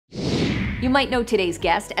You might know today's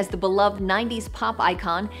guest as the beloved 90s pop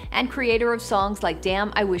icon and creator of songs like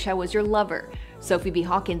Damn, I Wish I Was Your Lover. Sophie B.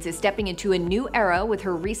 Hawkins is stepping into a new era with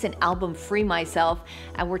her recent album Free Myself,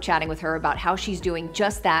 and we're chatting with her about how she's doing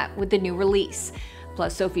just that with the new release.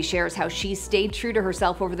 Plus, Sophie shares how she's stayed true to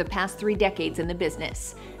herself over the past 3 decades in the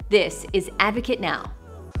business. This is Advocate Now.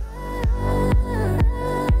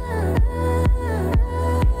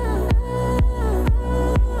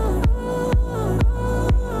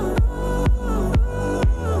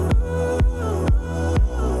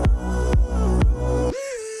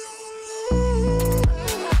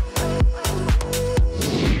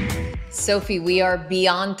 Sophie, we are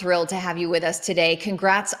beyond thrilled to have you with us today.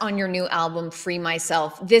 Congrats on your new album, Free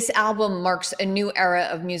Myself. This album marks a new era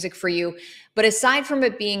of music for you. But aside from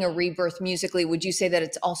it being a rebirth musically, would you say that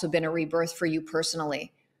it's also been a rebirth for you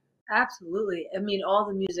personally? Absolutely. I mean, all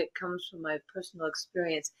the music comes from my personal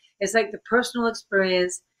experience. It's like the personal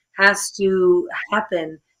experience has to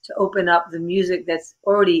happen to open up the music that's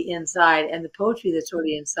already inside and the poetry that's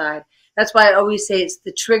already inside. That's why I always say it's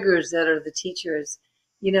the triggers that are the teachers,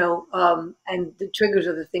 and the triggers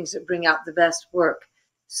are the things that bring out the best work.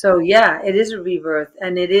 So yeah, it is a rebirth,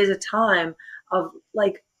 and it is a time of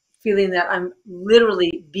like feeling that I'm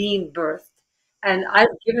literally being birthed. And I've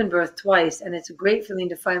given birth twice, and it's a great feeling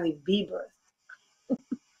to finally be birthed.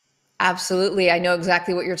 Absolutely. I know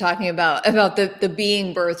exactly what you're talking about the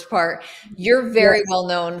being birthed part. You're very Yes. well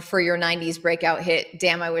known for your 90s breakout hit,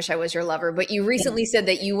 Damn, I Wish I Was Your Lover. But you Yeah. recently said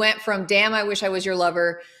that you went from Damn, I Wish I Was Your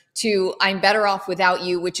Lover to I'm Better Off Without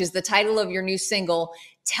You, which is the title of your new single.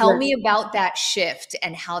 Tell Yes. me about that shift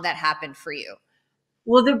and how that happened for you.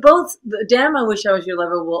 Well, they're both the Damn I Wish I Was Your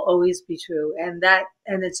Lover will always be true. And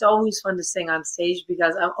it's always fun to sing on stage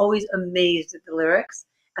because I'm always amazed at the lyrics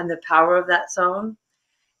and the power of that song.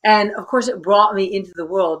 And of course it brought me into the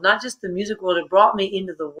world, not just the music world, it brought me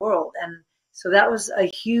into the world. And so that was a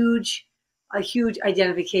huge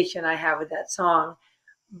identification I have with that song.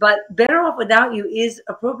 But Better Off Without You is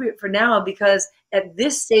appropriate for now because at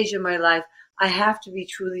this stage of my life, I have to be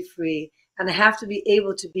truly free and I have to be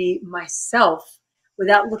able to be myself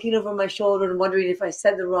without looking over my shoulder and wondering if I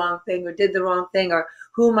said the wrong thing or did the wrong thing or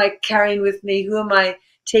who am I carrying with me? Who am I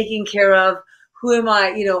taking care of? Who am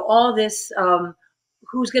I? All this,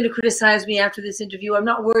 who's going to criticize me after this interview? I'm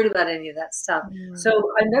not worried about any of that stuff. So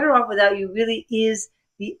I'm Better Off Without You really is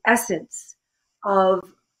the essence of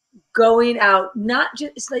going out, not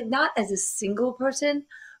just, it's like not as a single person,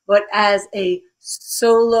 but as a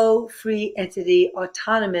solo free entity,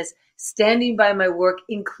 autonomous, standing by my work,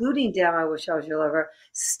 including Damn I Wish I Was Your Lover,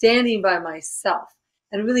 standing by myself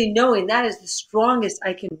and really knowing that is the strongest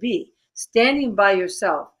I can be. Standing by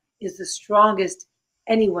yourself is the strongest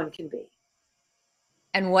anyone can be.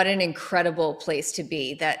 And what an incredible place to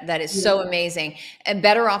be. That is so amazing. And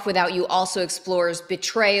Better Off Without You also explores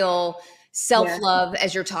betrayal, Yes. self-love,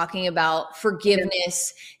 as you're talking about,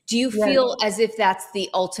 forgiveness. Do you Yes. feel as if that's the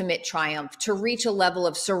ultimate triumph, to reach a level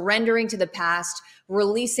of surrendering to the past,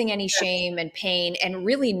 releasing any shame and pain, and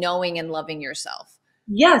really knowing and loving yourself?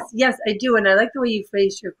 Yes, yes, I do. And I like the way you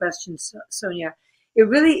phrased your question, Sonia. It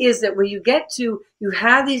really is that when you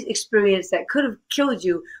have these experiences that could have killed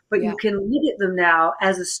you, but Yeah. you can look at them now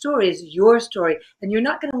as a story, as your story. And you're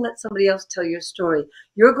not going to let somebody else tell your story.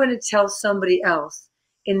 You're going to tell somebody else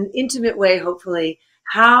in an intimate way, hopefully,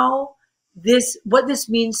 what this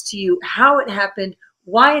means to you, how it happened,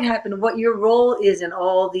 why it happened, what your role is in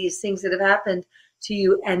all these things that have happened to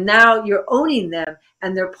you. And now you're owning them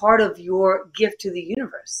and they're part of your gift to the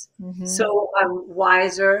universe. So I'm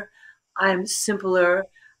wiser, I'm simpler,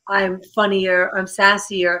 I'm funnier, I'm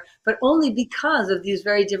sassier, but only because of these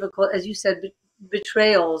very difficult, as you said,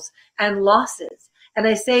 betrayals and losses. And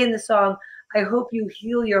I say in the song, I hope you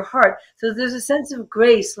heal your heart. So there's a sense of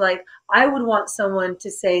grace. Like I would want someone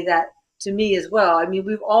to say that to me as well. I mean,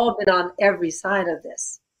 we've all been on every side of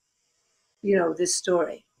this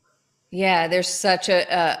story. Yeah, there's such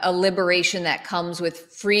a liberation that comes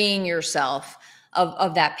with freeing yourself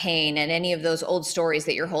of that pain and any of those old stories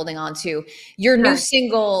that you're holding on to. Your new Yes.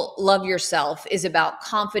 single, Love Yourself, is about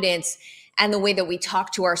confidence and the way that we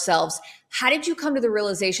talk to ourselves. How did you come to the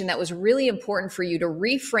realization that was really important for you to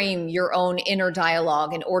reframe your own inner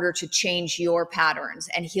dialogue in order to change your patterns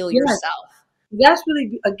and heal Yes. yourself? That's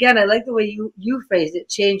really, again, I like the way you phrased it,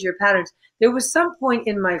 change your patterns. There was some point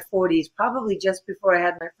in my 40s, probably just before I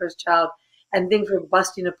had my first child, and things were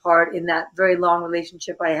busting apart in that very long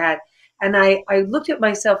relationship I had. And I looked at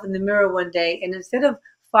myself in the mirror one day, and instead of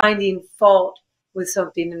finding fault with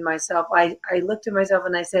something in myself, I looked at myself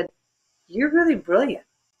and I said, you're really brilliant.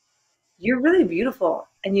 You're really beautiful.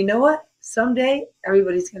 And you know what? Someday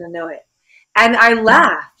everybody's going to know it. And I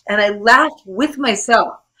laughed with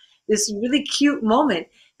myself. This really cute moment.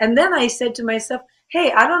 And then I said to myself,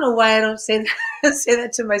 hey, I don't know why I don't say that, say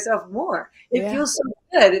that to myself more. It Yeah. feels so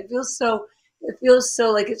good. It feels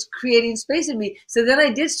so like it's creating space in me. So then I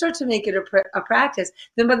did start to make it a practice.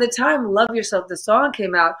 Then by the time Love Yourself, the song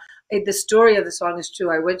came out, the story of the song is true.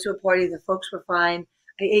 I went to a party, the folks were fine.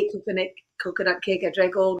 I ate coconut cake, I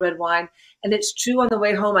drank old red wine. And it's true, on the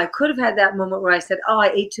way home, I could have had that moment where I said, oh,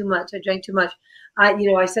 I ate too much, I drank too much.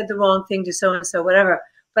 I said the wrong thing to so-and-so, whatever.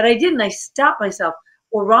 But I didn't. I stopped myself.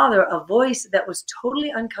 Or rather, a voice that was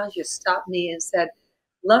totally unconscious stopped me and said,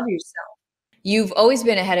 love yourself. You've always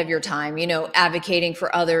been ahead of your time, advocating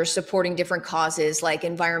for others, supporting different causes like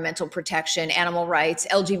environmental protection, animal rights,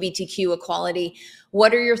 LGBTQ equality.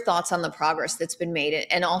 What are your thoughts on the progress that's been made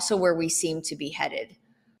and also where we seem to be headed?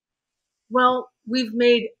 Well, we've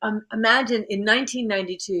made, imagine in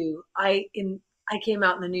 1992, I came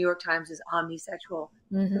out in the New York Times as omnisexual.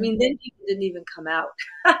 I Hmm. mean, then people didn't even come out.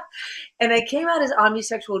 And I came out as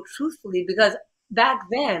omnisexual truthfully because back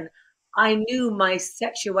then I knew my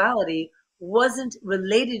sexuality wasn't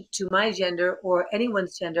related to my gender or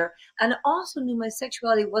anyone's gender. And I also knew my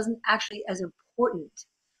sexuality wasn't actually as important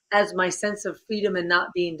as my sense of freedom and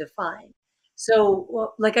not being defined. So,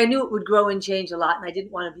 well, like I knew it would grow and change a lot, and I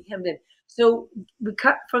didn't want to be hemmed in. So we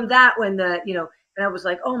cut from that when and I was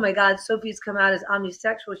like, oh my God, Sophie's come out as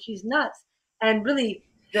omnisexual. She's nuts. And really,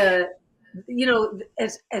 the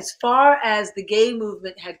as far as the gay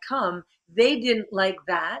movement had come, they didn't like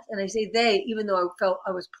that. And I say they, even though I felt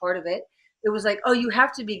I was part of it. It was like, oh, you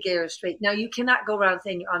have to be gay or straight. Now you cannot go around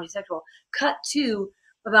saying you're omnisexual. Cut to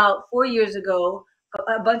about 4 years ago,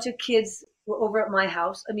 a bunch of kids were over at my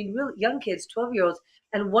house. I mean, really young kids, 12-year-olds,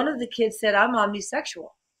 and one of the kids said, I'm omnisexual.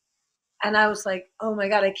 And I was like, oh my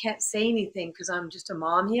God, I can't say anything because I'm just a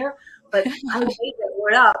mom here, but I made that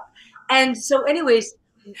word up. And so, anyways,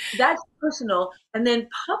 that's personal. And then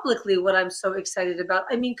publicly, what I'm so excited about,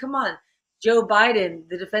 I mean, come on, Joe Biden,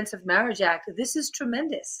 the Defense of Marriage Act, this is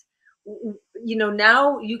tremendous.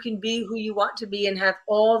 Now you can be who you want to be and have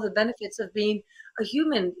all the benefits of being a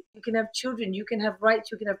human. You can have children, you can have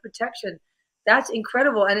rights, you can have protection. That's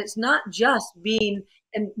incredible. And it's not just being,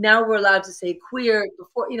 and now we're allowed to say queer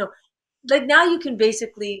before, like now you can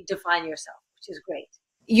basically define yourself, which is great.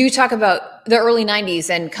 You talk about the early 90s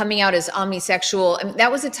and coming out as omnisexual. And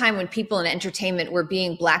that was a time when people in entertainment were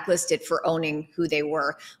being blacklisted for owning who they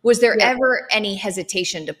were. Was there Yeah. ever any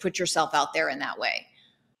hesitation to put yourself out there in that way?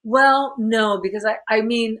 Well, no, because I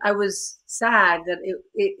mean, I was sad that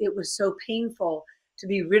it was so painful to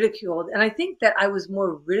be ridiculed. And I think that I was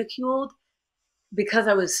more ridiculed because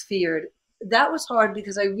I was feared. That was hard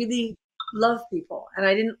because I really love people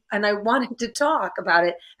and I wanted to talk about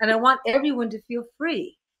it, and I want everyone to feel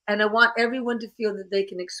free, and I want everyone to feel that they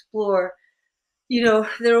can explore,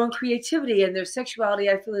 their own creativity, and their sexuality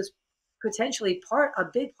I feel is potentially a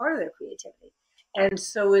big part of their creativity. And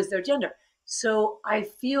so is their gender. So I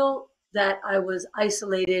feel that I was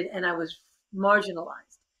isolated and I was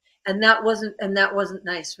marginalized. And that wasn't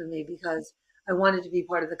nice for me because I wanted to be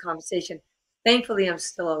part of the conversation. Thankfully I'm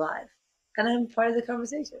still alive and I'm part of the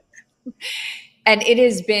conversation. And it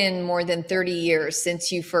has been more than 30 years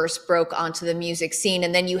since you first broke onto the music scene.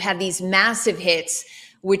 And then you had these massive hits,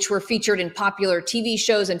 which were featured in popular TV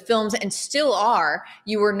shows and films and still are.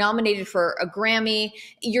 You were nominated for a Grammy.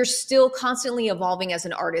 You're still constantly evolving as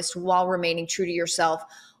an artist while remaining true to yourself.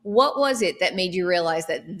 What was it that made you realize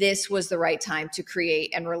that this was the right time to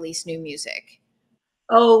create and release new music?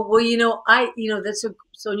 Oh, well,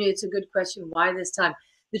 Sonia, it's a good question. Why this time?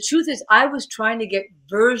 The truth is, I was trying to get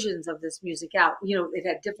versions of this music out. It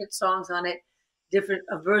had different songs on it, different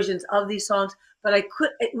versions of these songs, but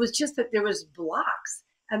it was just that there was blocks.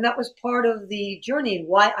 And that was part of the journey, and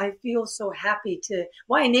why I feel so happy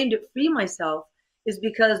why I named it Free Myself is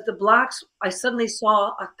because the blocks, I suddenly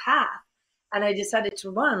saw a path and I decided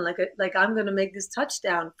to run like I'm going to make this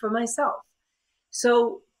touchdown for myself.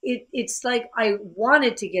 So it's like I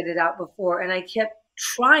wanted to get it out before and I kept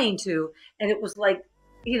trying to. And it was like,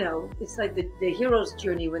 it's like the hero's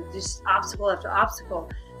journey with just obstacle after obstacle.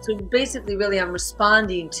 So basically, really, I'm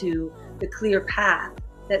responding to the clear path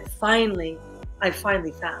that I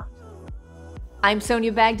finally found. I'm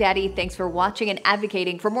Sonia Baghdady. Thanks for watching and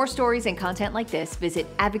advocating. For more stories and content like this, visit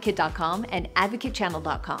advocate.com and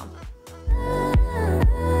advocatechannel.com.